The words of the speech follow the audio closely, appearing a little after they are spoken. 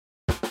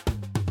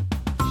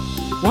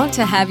Want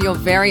to have your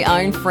very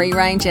own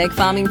free-range egg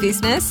farming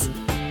business?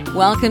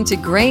 Welcome to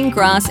Green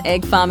Grass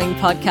Egg Farming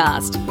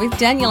Podcast with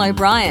Daniel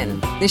O'Brien,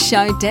 the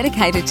show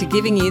dedicated to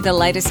giving you the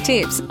latest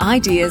tips,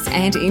 ideas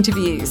and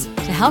interviews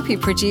to help you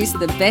produce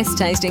the best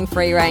tasting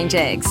free-range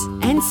eggs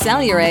and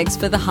sell your eggs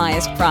for the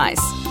highest price.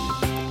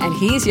 And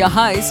here's your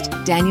host,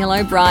 Daniel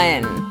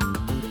O'Brien.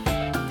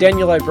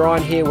 Daniel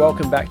O'Brien here.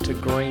 Welcome back to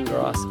Green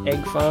Grass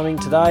Egg Farming.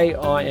 Today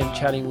I am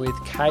chatting with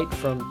Kate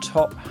from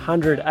Top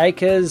 100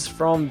 Acres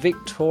from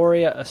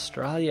Victoria,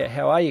 Australia.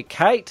 How are you,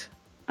 Kate?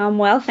 I'm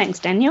well, thanks,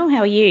 Daniel. How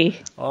are you?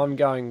 I'm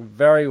going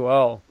very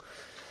well.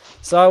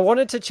 So I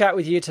wanted to chat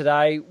with you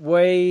today.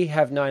 We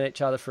have known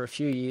each other for a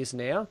few years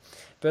now,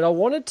 but I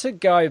wanted to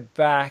go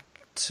back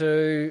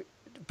to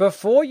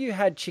before you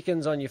had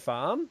chickens on your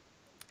farm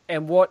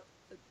and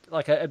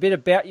a bit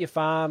about your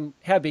farm.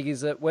 How big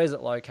is it? Where's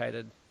it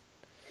located?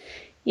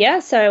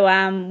 Yeah, so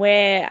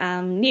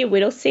we're near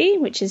Whittlesea,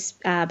 which is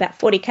about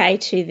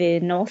 40k to the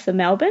north of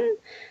Melbourne,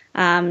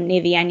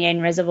 near the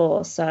Anyane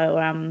Reservoir.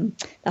 So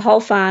the whole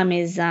farm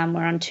is, we're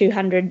on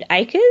 200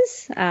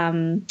 acres.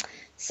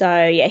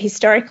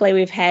 Historically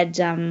we've had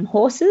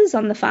horses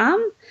on the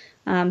farm.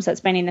 So it's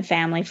been in the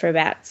family for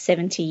about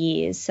 70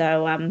 years.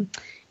 So, I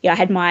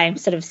had my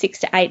sort of 6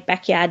 to 8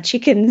 backyard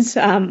chickens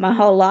my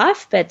whole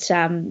life, but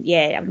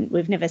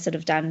we've never sort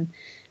of done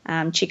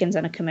chickens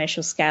on a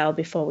commercial scale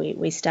before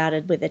we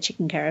started with the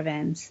chicken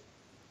caravans.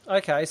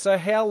 Okay, so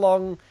how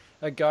long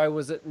ago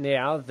was it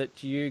now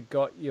that you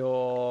got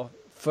your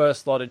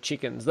first lot of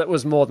chickens? That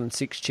was more than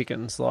 6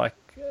 chickens. Like,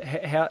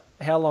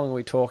 how long are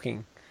we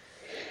talking?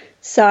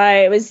 So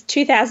it was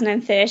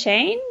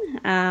 2013.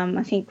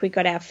 I think we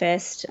got our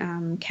first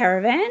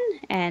caravan,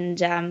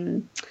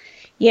 and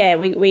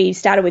we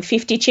started with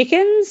 50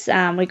 chickens.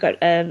 We got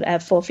a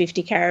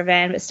 450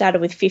 caravan, but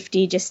started with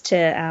 50 just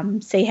to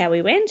see how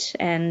we went.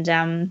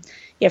 And,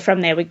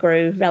 from there we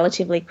grew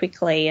relatively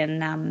quickly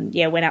and,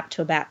 went up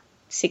to about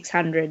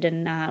 600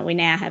 and we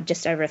now have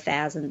just over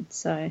 1,000.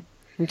 So.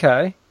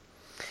 Okay.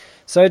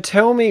 So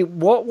tell me,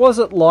 what was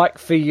it like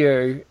for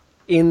you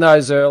in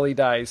those early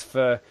days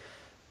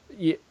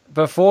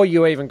before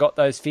you even got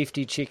those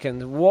 50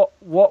 chickens? What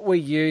were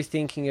you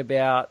thinking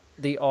about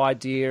the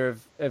idea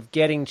of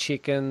getting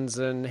chickens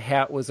and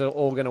how it was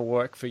all going to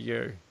work for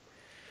you?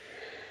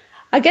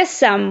 I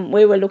guess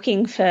we were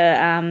looking for,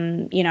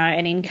 an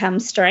income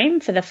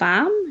stream for the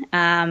farm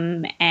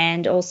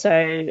and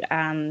also,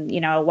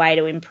 a way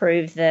to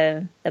improve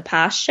the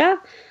pasture.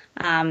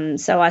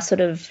 So I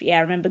I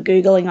remember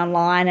Googling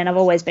online, and I've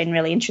always been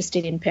really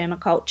interested in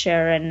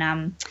permaculture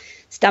and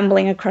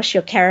stumbling across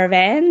your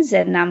caravans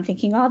and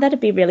thinking, that'd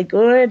be really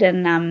good.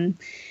 And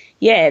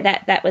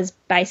that was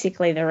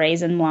basically the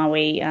reason why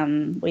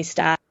we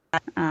started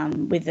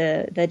with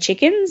the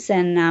chickens,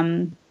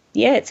 and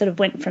it sort of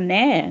went from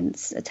there. And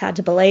it's hard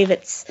to believe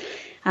it's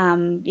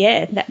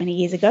that many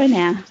years ago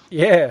now.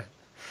 Yeah.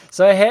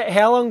 So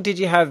how long did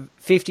you have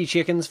 50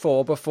 chickens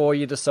for before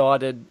you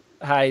decided,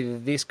 hey,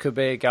 this could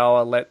be a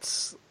goer?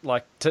 Let's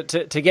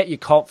to get your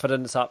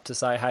confidence up to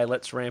say, hey,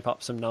 let's ramp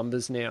up some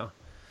numbers now.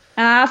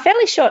 A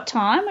fairly short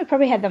time. We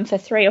probably had them for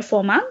 3 or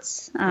 4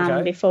 months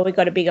before we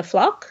got a bigger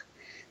flock.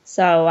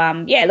 So,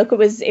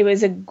 it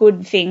was a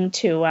good thing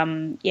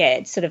to,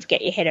 sort of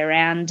get your head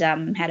around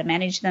how to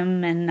manage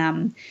them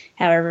and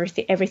how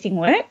everything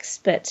works.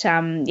 But,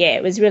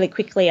 it was really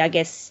quickly, I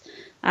guess,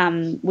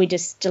 we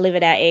just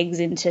delivered our eggs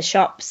into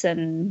shops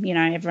and,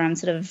 everyone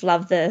sort of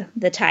loved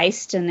the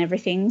taste and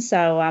everything.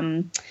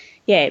 So,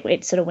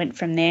 it sort of went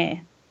from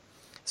there.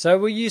 So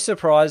were you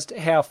surprised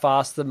how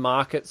fast the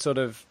market sort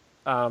of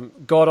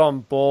got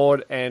on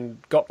board and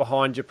got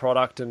behind your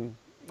product and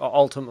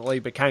ultimately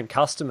became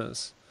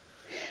customers?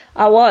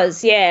 I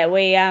was, yeah.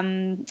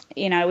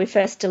 We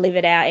first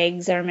delivered our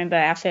eggs. I remember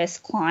our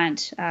first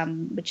client,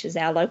 which is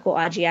our local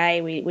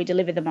RGA, we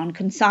delivered them on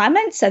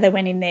consignment. So they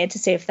went in there to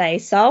see if they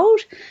sold,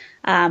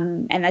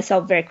 and they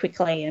sold very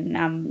quickly.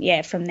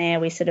 And, from there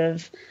we sort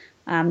of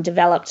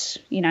developed,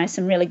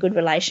 some really good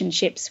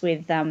relationships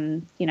with,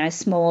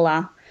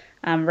 smaller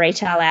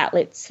retail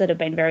outlets that have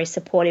been very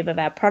supportive of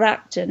our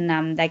product.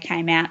 And they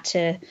came out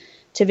to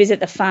visit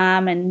the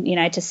farm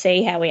and, to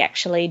see how we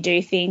actually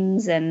do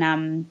things.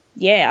 And,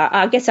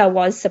 I guess I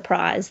was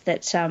surprised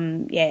that,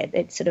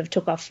 it sort of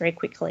took off very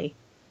quickly.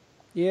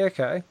 Yeah,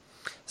 okay.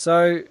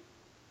 So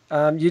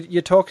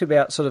you talked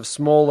about sort of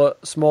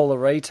smaller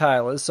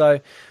retailers. So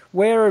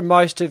where are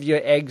most of your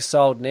eggs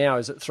sold now?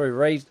 Is it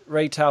through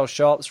retail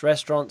shops,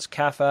 restaurants,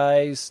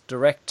 cafes,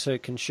 direct to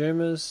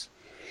consumers?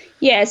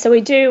 Yeah, so we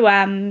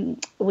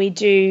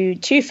do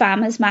 2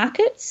 farmers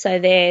markets, so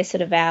they're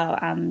sort of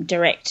our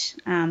direct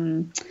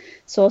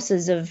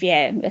sources of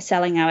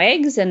selling our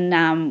eggs,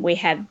 and we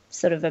have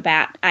sort of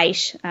about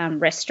 8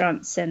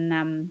 restaurants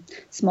and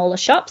smaller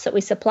shops that we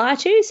supply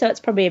to, so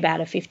it's probably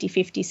about a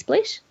 50-50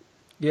 split.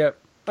 Yep.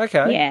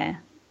 Okay. Yeah.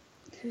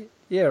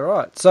 Yeah,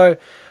 right. So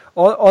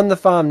on the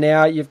farm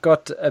now, you've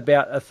got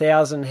about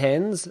 1,000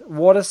 hens.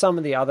 What are some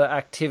of the other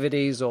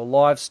activities or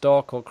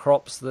livestock or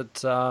crops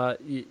that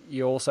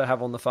you also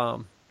have on the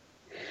farm?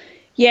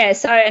 Yeah,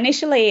 so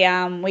initially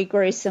we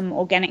grew some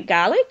organic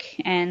garlic,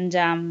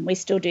 and we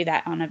still do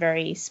that on a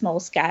very small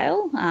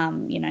scale.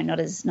 Not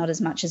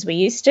as much as we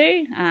used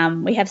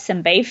to. We have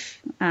some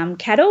beef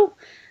cattle,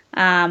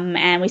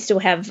 and we still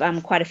have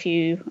quite a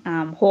few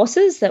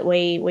horses that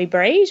we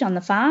breed on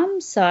the farm.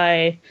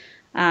 So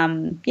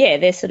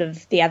they're sort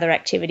of the other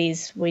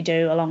activities we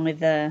do along with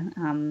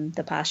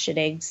the pastured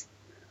eggs.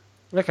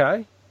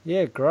 Okay,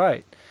 yeah,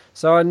 great.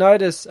 So I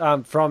noticed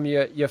from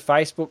your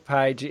Facebook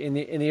page in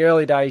the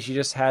early days you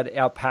just had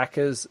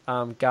alpacas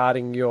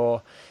guarding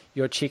your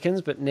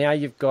chickens, but now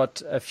you've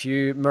got a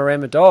few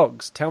Maremma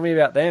dogs. Tell me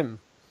about them.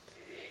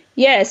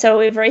 Yeah, so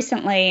we've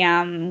recently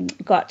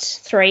got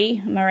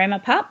 3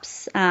 Maremma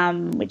pups,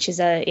 which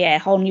is a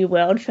whole new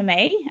world for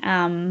me.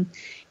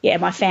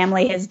 My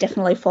family has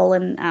definitely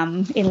fallen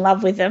in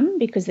love with them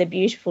because they're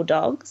beautiful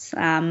dogs.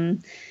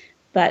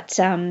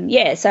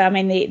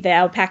 The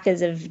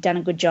alpacas have done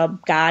a good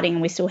job guarding,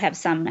 and we still have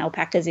some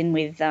alpacas in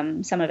with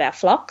some of our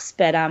flocks.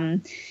 But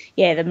the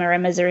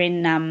Maremmas are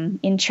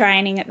in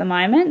training at the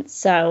moment,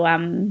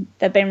 so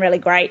they've been really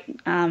great.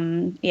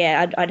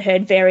 I'd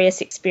heard various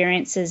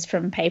experiences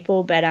from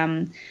people, but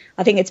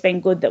I think it's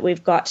been good that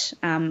we've got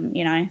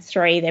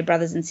 3. They're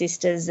brothers and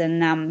sisters,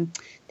 and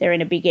they're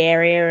in a big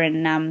area,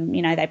 and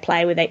they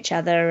play with each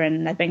other,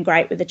 and they've been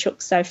great with the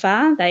chooks so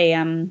far.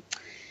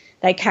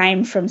 They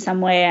came from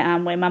somewhere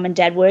where mum and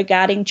dad were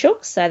guarding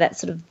chooks, so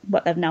that's sort of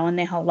what they've known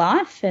their whole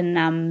life.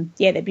 And,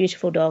 they're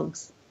beautiful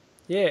dogs.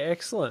 Yeah,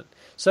 excellent.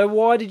 So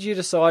why did you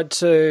decide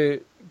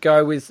to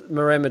go with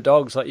Maremma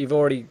dogs? Like, you've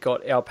already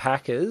got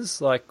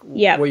alpacas. Like,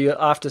 Were you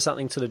after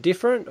something sort of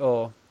different,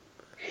 or?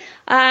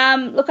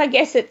 Look, I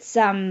guess it's,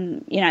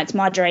 it's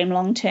my dream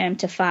long-term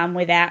to farm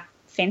without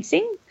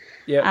fencing.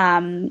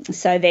 Yeah.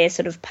 So they're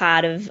sort of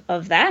part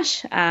of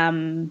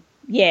that.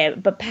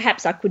 But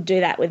perhaps I could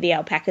do that with the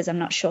alpacas. I'm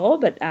not sure,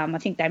 but I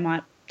think they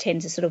might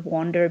tend to sort of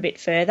wander a bit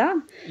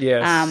further.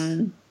 Yes.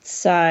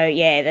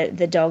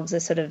 The dogs are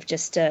sort of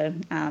just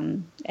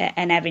an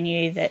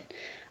avenue that,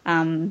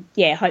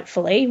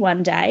 hopefully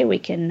one day we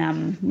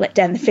can let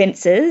down the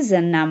fences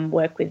and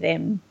work with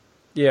them.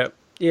 Yeah.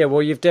 Yeah,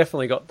 well, you've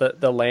definitely got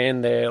the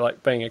land there,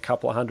 like being a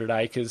couple of 100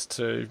 acres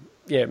to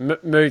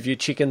move your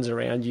chickens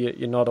around.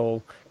 You're not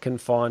all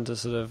confined to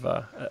sort of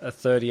a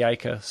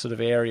 30-acre sort of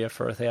area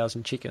for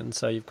 1,000 chickens.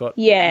 So you've got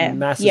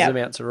massive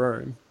amounts of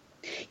room.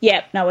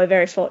 Yeah, no, we're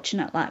very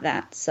fortunate like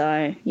that.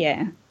 So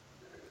yeah.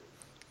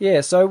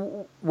 Yeah.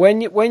 So when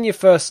you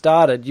first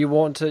started, you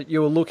were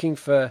looking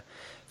for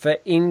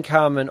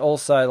income and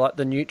also like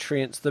the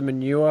nutrients, the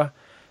manure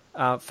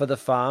for the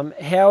farm.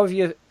 How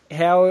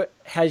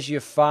has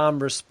your farm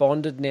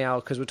responded now?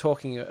 Because we're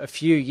talking a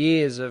few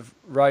years of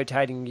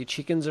rotating your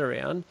chickens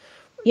around.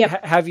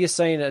 Yep. Have you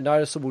seen a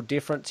noticeable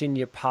difference in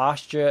your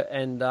pasture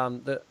and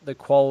the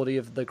quality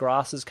of the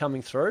grasses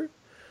coming through?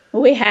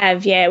 We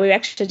have, yeah. We were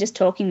actually just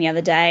talking the other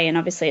day, and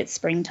obviously it's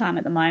springtime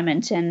at the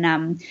moment,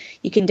 and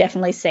you can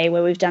definitely see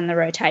where we've done the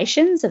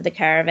rotations of the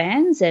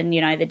caravans and,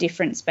 the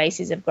different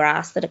species of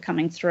grass that are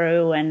coming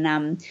through,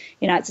 and,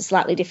 it's a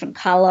slightly different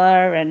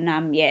colour, and,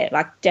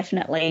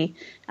 definitely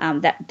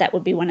that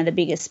would be one of the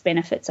biggest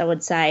benefits, I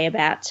would say,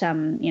 about,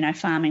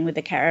 farming with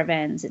the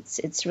caravans.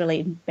 It's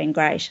really been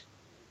great.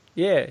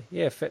 Yeah,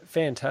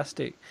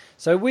 fantastic.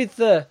 So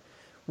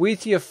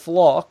with your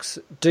flocks,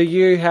 do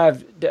you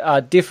have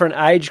different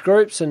age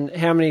groups, and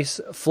how many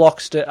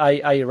flocks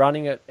are you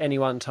running at any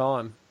one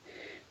time?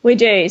 We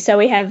do. So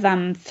we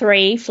have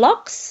 3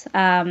 flocks.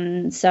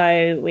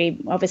 So we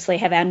obviously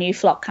have our new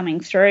flock coming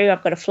through.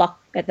 I've got a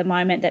flock at the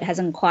moment that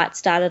hasn't quite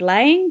started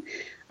laying.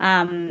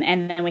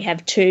 And then we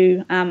have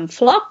 2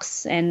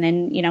 flocks. And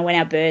then, when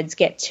our birds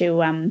get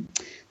to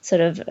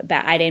sort of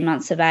about 18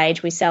 months of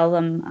age, we sell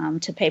them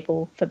to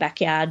people for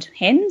backyard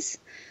hens.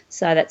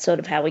 So that's sort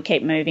of how we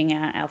keep moving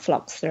our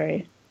flocks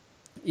through.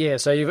 Yeah,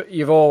 so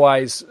you've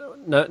always,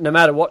 no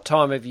matter what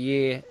time of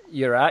year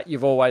you're at,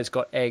 you've always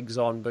got eggs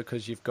on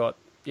because you've got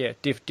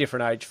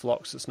different age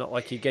flocks. It's not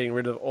like you're getting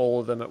rid of all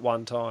of them at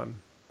one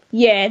time.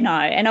 Yeah, no,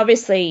 and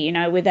obviously,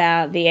 with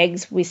the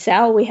eggs we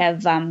sell, we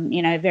have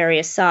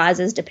various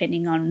sizes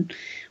depending on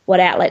what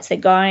outlets they're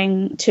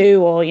going to,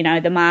 or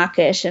the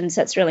market, and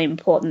so it's really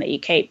important that you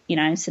keep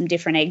some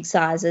different egg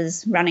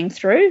sizes running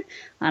through.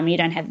 You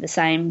don't have the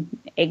same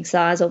egg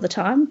size all the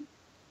time.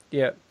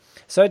 Yeah.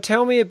 So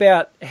tell me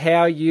about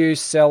how you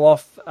sell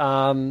off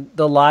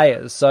the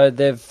layers. So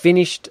they've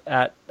finished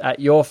at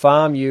your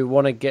farm. You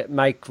want to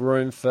make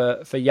room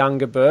for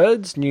younger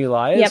birds, new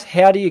layers. Yep.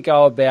 How do you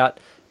go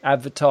about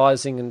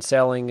advertising and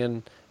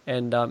selling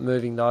and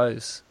moving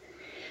those?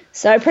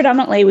 So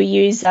predominantly we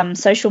use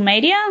social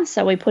media.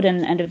 So we put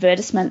an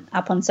advertisement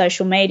up on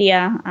social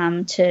media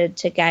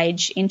to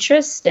gauge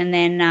interest, and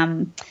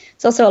then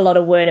it's also a lot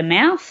of word of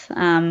mouth.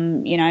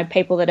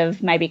 People that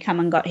have maybe come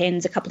and got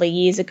hens a couple of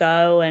years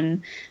ago,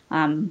 and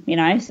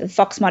the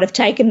fox might have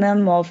taken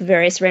them, or for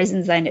various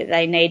reasons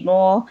they need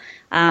more.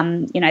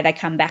 They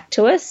come back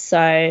to us.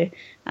 So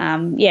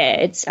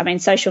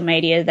social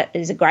media, that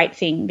is a great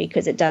thing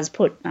because it does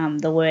put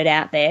the word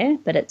out there,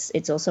 but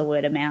it's also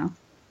word of mouth.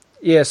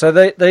 Yeah, so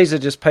these are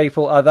just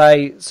people, are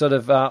they sort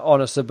of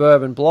on a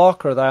suburban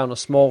block, or are they on a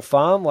small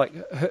farm? Like,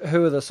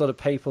 who are the sort of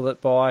people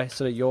that buy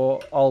sort of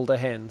your older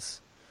hens?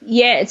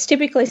 Yeah, it's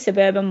typically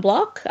suburban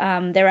block.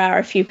 There are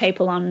a few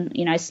people on,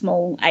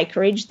 small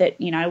acreage that,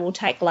 will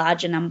take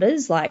larger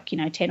numbers, like,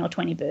 10 or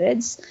 20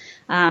 birds.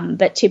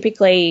 But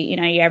typically,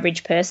 your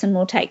average person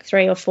will take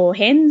 3 or 4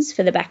 hens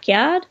for the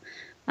backyard.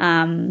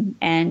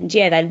 And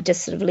yeah, they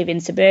just sort of live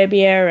in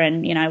suburbia,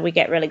 and, we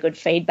get really good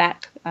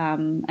feedback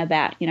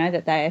about,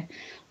 that they're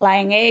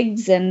laying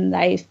eggs and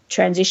they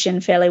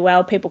transition fairly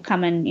well. People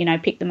come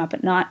and, pick them up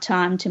at night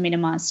time to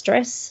minimise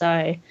stress.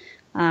 So,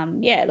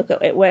 yeah, look,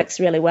 it works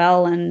really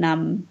well,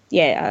 and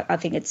yeah, I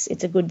think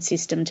it's a good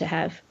system to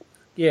have.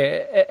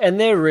 Yeah, and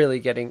they're really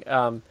getting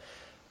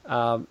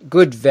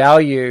good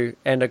value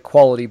and a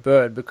quality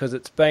bird, because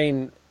it's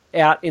been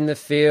out in the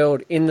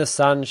field, in the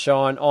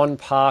sunshine, on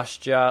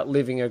pasture,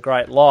 living a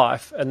great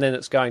life, and then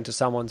it's going to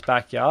someone's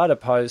backyard,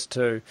 opposed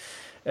to,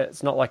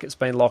 it's not like it's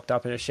been locked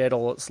up in a shed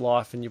all its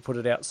life and you put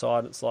it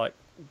outside, it's like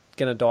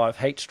going to die of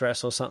heat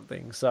stress or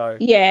something. So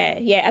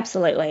yeah,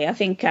 absolutely. I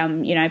think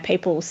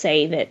people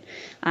see that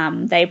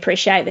they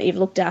appreciate that you've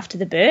looked after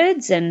the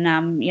birds,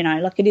 and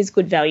like, it is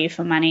good value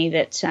for money.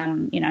 That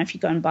if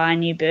you go and buy a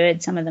new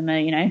bird, some of them are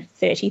 $30,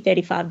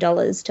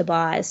 $35 to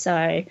buy.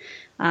 So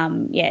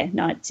yeah,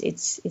 no,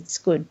 it's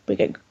good. We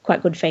get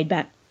quite good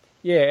feedback.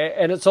 Yeah,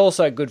 and it's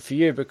also good for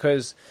you,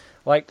 because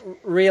like,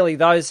 really,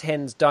 those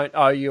hens don't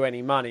owe you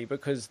any money,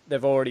 because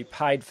they've already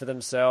paid for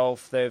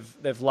themselves.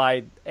 They've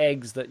laid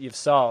eggs that you've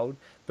sold.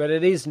 But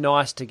it is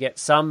nice to get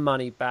some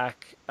money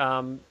back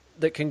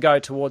that can go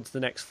towards the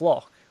next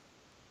flock.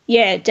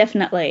 Yeah,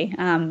 definitely.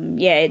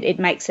 It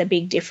makes a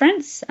big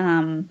difference.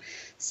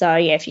 So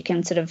yeah, if you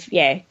can sort of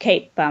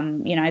keep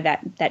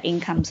that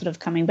income sort of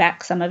coming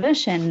back, some of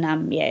it,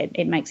 and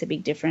it makes a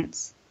big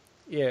difference.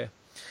 Yeah.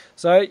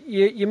 So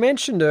you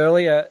mentioned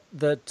earlier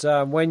that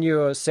when you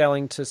were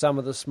selling to some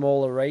of the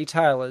smaller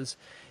retailers,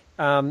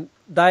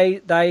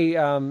 they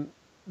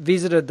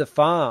visited the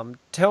farm.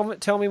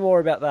 Tell me more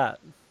about that.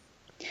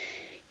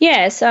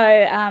 Yeah,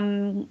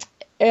 so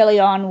early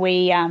on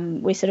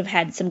we sort of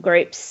had some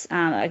groups.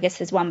 I guess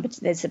there's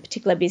a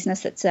particular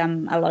business that's a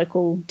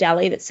local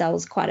deli that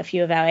sells quite a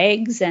few of our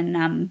eggs,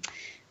 and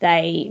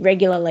they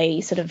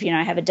regularly sort of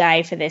have a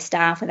day for their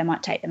staff where they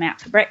might take them out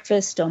for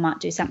breakfast or might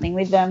do something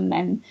with them,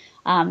 and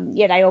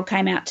they all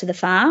came out to the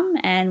farm,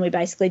 and we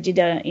basically did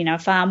a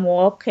farm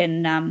walk,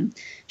 and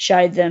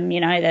showed them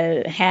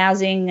the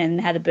housing and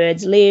how the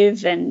birds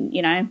live, and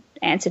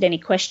answered any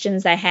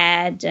questions they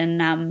had,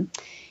 and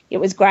it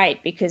was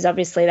great, because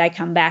obviously they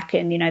come back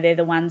and they're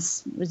the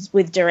ones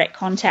with direct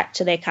contact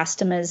to their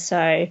customers,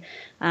 so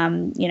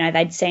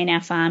they'd seen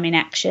our farm in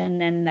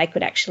action, and they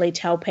could actually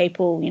tell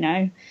people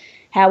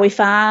how we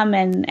farm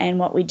and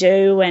what we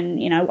do,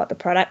 and what the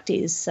product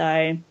is.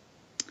 So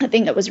I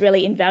think it was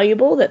really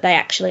invaluable that they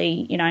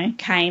actually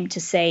came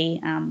to see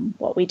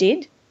what we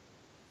did.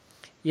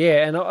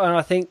 Yeah, and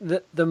I think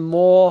that the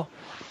more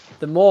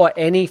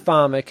any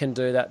farmer can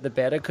do that, the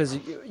better, because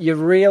you're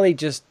really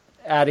just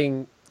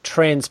adding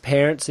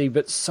transparency,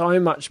 but so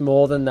much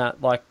more than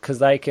that, like, because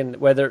they can,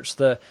 whether it's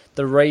the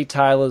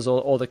retailers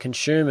or the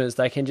consumers,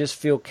 they can just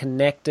feel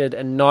connected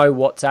and know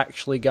what's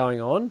actually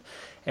going on.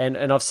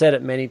 And I've said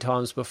it many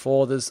times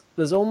before,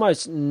 there's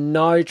almost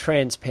no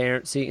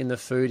transparency in the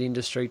food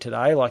industry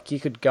today. Like, you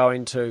could go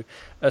into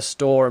a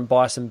store and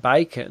buy some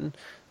bacon.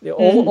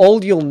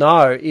 All you'll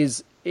know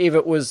is if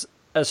it was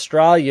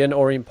Australian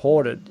or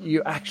imported.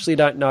 You actually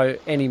don't know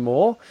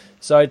anymore.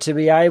 So to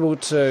be able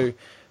to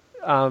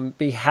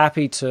be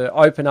happy to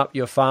open up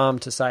your farm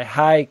to say,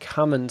 hey,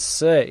 come and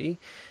see,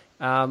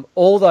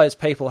 all those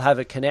people have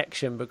a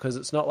connection, because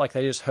it's not like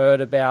they just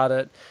heard about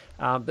it.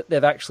 But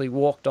they've actually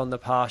walked on the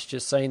pasture,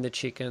 seen the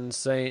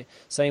chickens,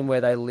 seen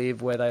where they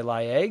live, where they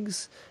lay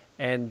eggs.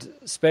 And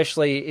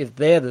especially if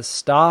they're the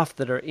staff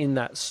that are in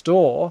that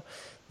store,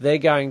 they're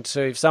going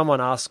to, if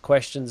someone asks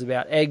questions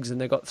about eggs and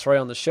they've got 3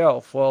 on the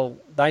shelf, well,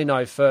 they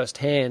know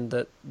firsthand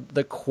that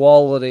the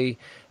quality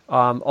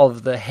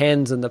of the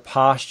hens and the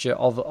pasture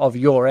of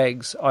your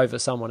eggs over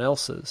someone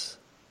else's.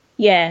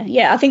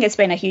 Yeah, I think it's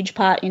been a huge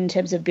part in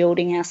terms of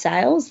building our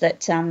sales,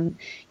 that,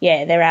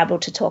 they're able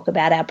to talk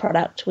about our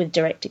product with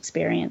direct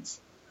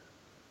experience.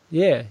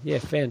 Yeah,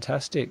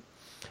 fantastic.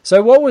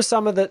 So what were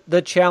some of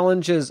the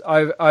challenges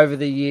over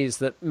the years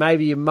that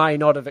maybe you may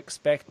not have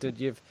expected?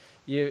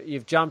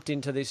 You've jumped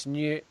into this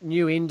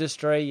new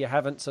industry, you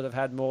haven't sort of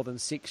had more than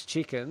 6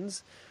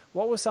 chickens.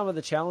 What were some of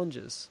the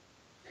challenges?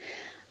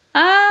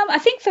 I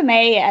think for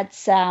me,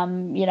 it's,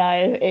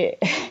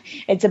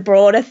 it's a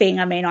broader thing.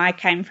 I mean, I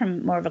came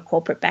from more of a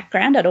corporate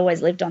background. I'd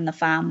always lived on the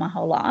farm my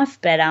whole life,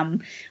 but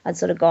I'd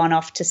sort of gone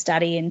off to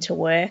study and to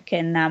work.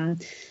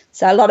 And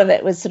so a lot of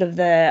it was sort of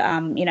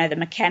the, the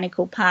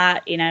mechanical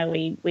part.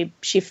 We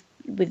shift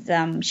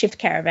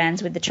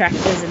caravans with the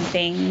tractors and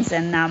things,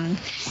 and,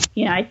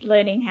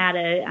 learning how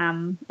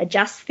to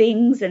adjust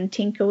things and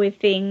tinker with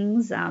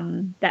things.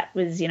 That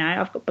was,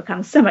 I've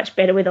become so much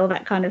better with all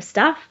that kind of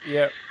stuff.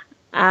 Yeah.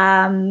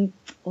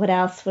 What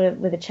else were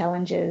the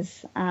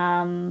challenges?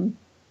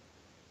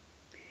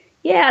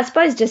 I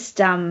suppose just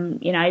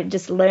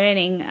just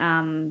learning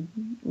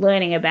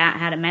about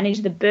how to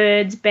manage the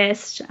birds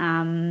best.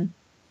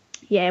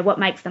 What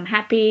makes them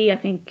happy. I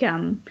think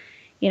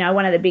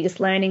one of the biggest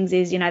learnings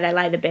is they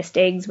lay the best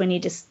eggs when you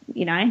just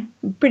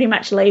pretty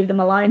much leave them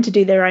alone to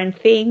do their own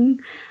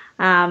thing.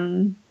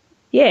 I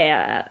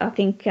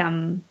think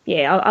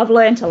I've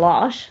learnt a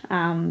lot.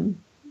 I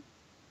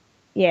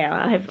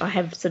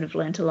have sort of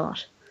learnt a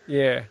lot.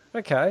 Yeah.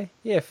 Okay.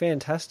 Yeah.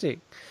 Fantastic.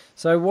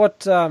 So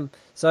what?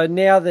 So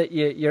now that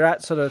you're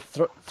at sort of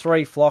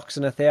 3 flocks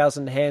and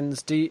 1,000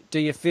 hens, do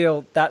you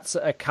feel that's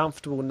a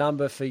comfortable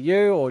number for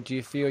you, or do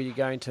you feel you're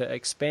going to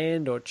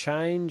expand or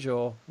change,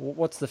 or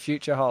what's the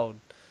future hold?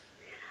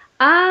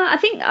 I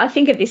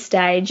think at this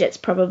stage it's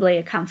probably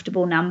a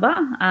comfortable number.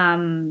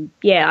 I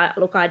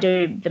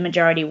do the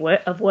majority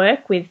of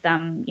work with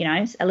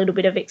a little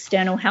bit of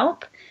external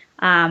help.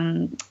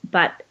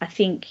 But I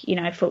think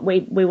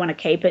we want to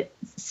keep it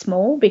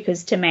small,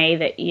 because to me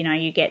that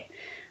you get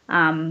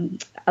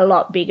a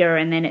lot bigger,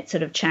 and then it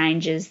sort of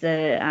changes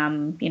the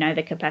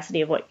the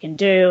capacity of what you can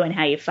do and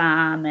how you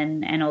farm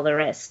and all the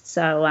rest.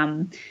 So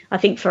I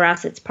think for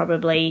us it's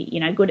probably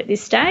good at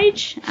this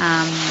stage.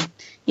 But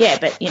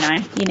you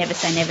never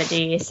say never,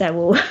 do you?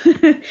 So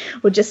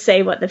we'll just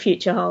see what the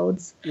future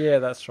holds. Yeah,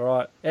 that's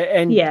right.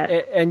 And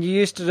you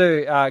used to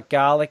do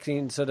garlic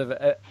in sort of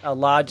a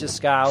larger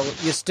scale.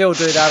 You still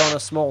do that on a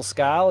small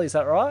scale, is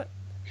that right?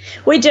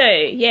 We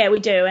do, we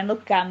do. And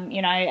look,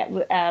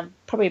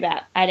 probably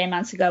about 18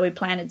 months ago we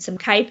planted some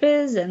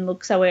capers, and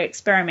so we're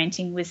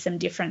experimenting with some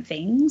different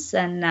things,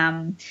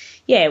 and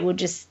we'll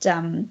just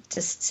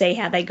see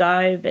how they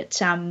go. But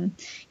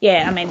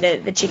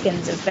the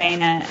chickens have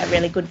been a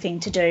really good thing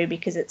to do,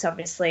 because it's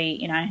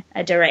obviously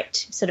a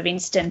direct sort of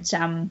instant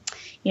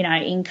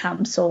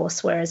income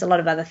source, whereas a lot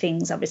of other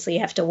things obviously you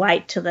have to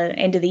wait till the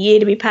end of the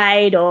year to be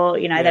paid, or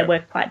they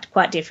work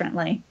quite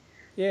differently.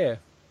 Yeah,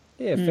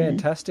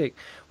 fantastic.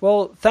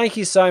 Well, thank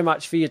you so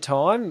much for your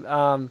time.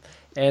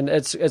 And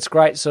it's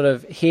great sort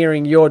of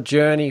hearing your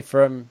journey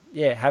from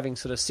having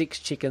sort of 6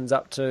 chickens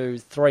up to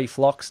 3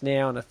 flocks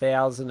now and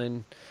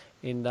 1,000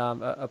 in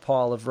a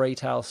pile of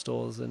retail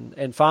stores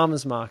and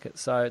farmers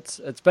markets. So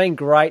it's been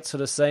great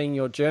sort of seeing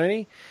your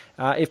journey.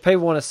 If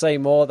people want to see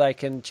more, they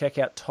can check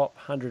out Top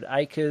 100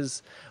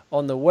 Acres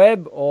on the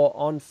web or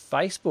on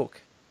Facebook.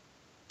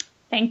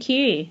 Thank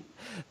you.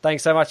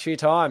 Thanks so much for your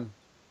time.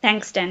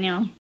 Thanks,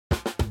 Daniel.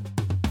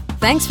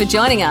 Thanks for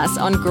joining us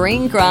on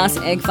Green Grass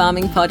Egg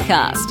Farming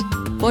Podcast.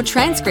 For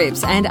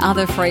transcripts and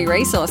other free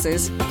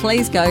resources,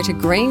 please go to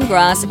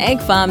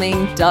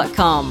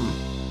greengrasseggfarming.com.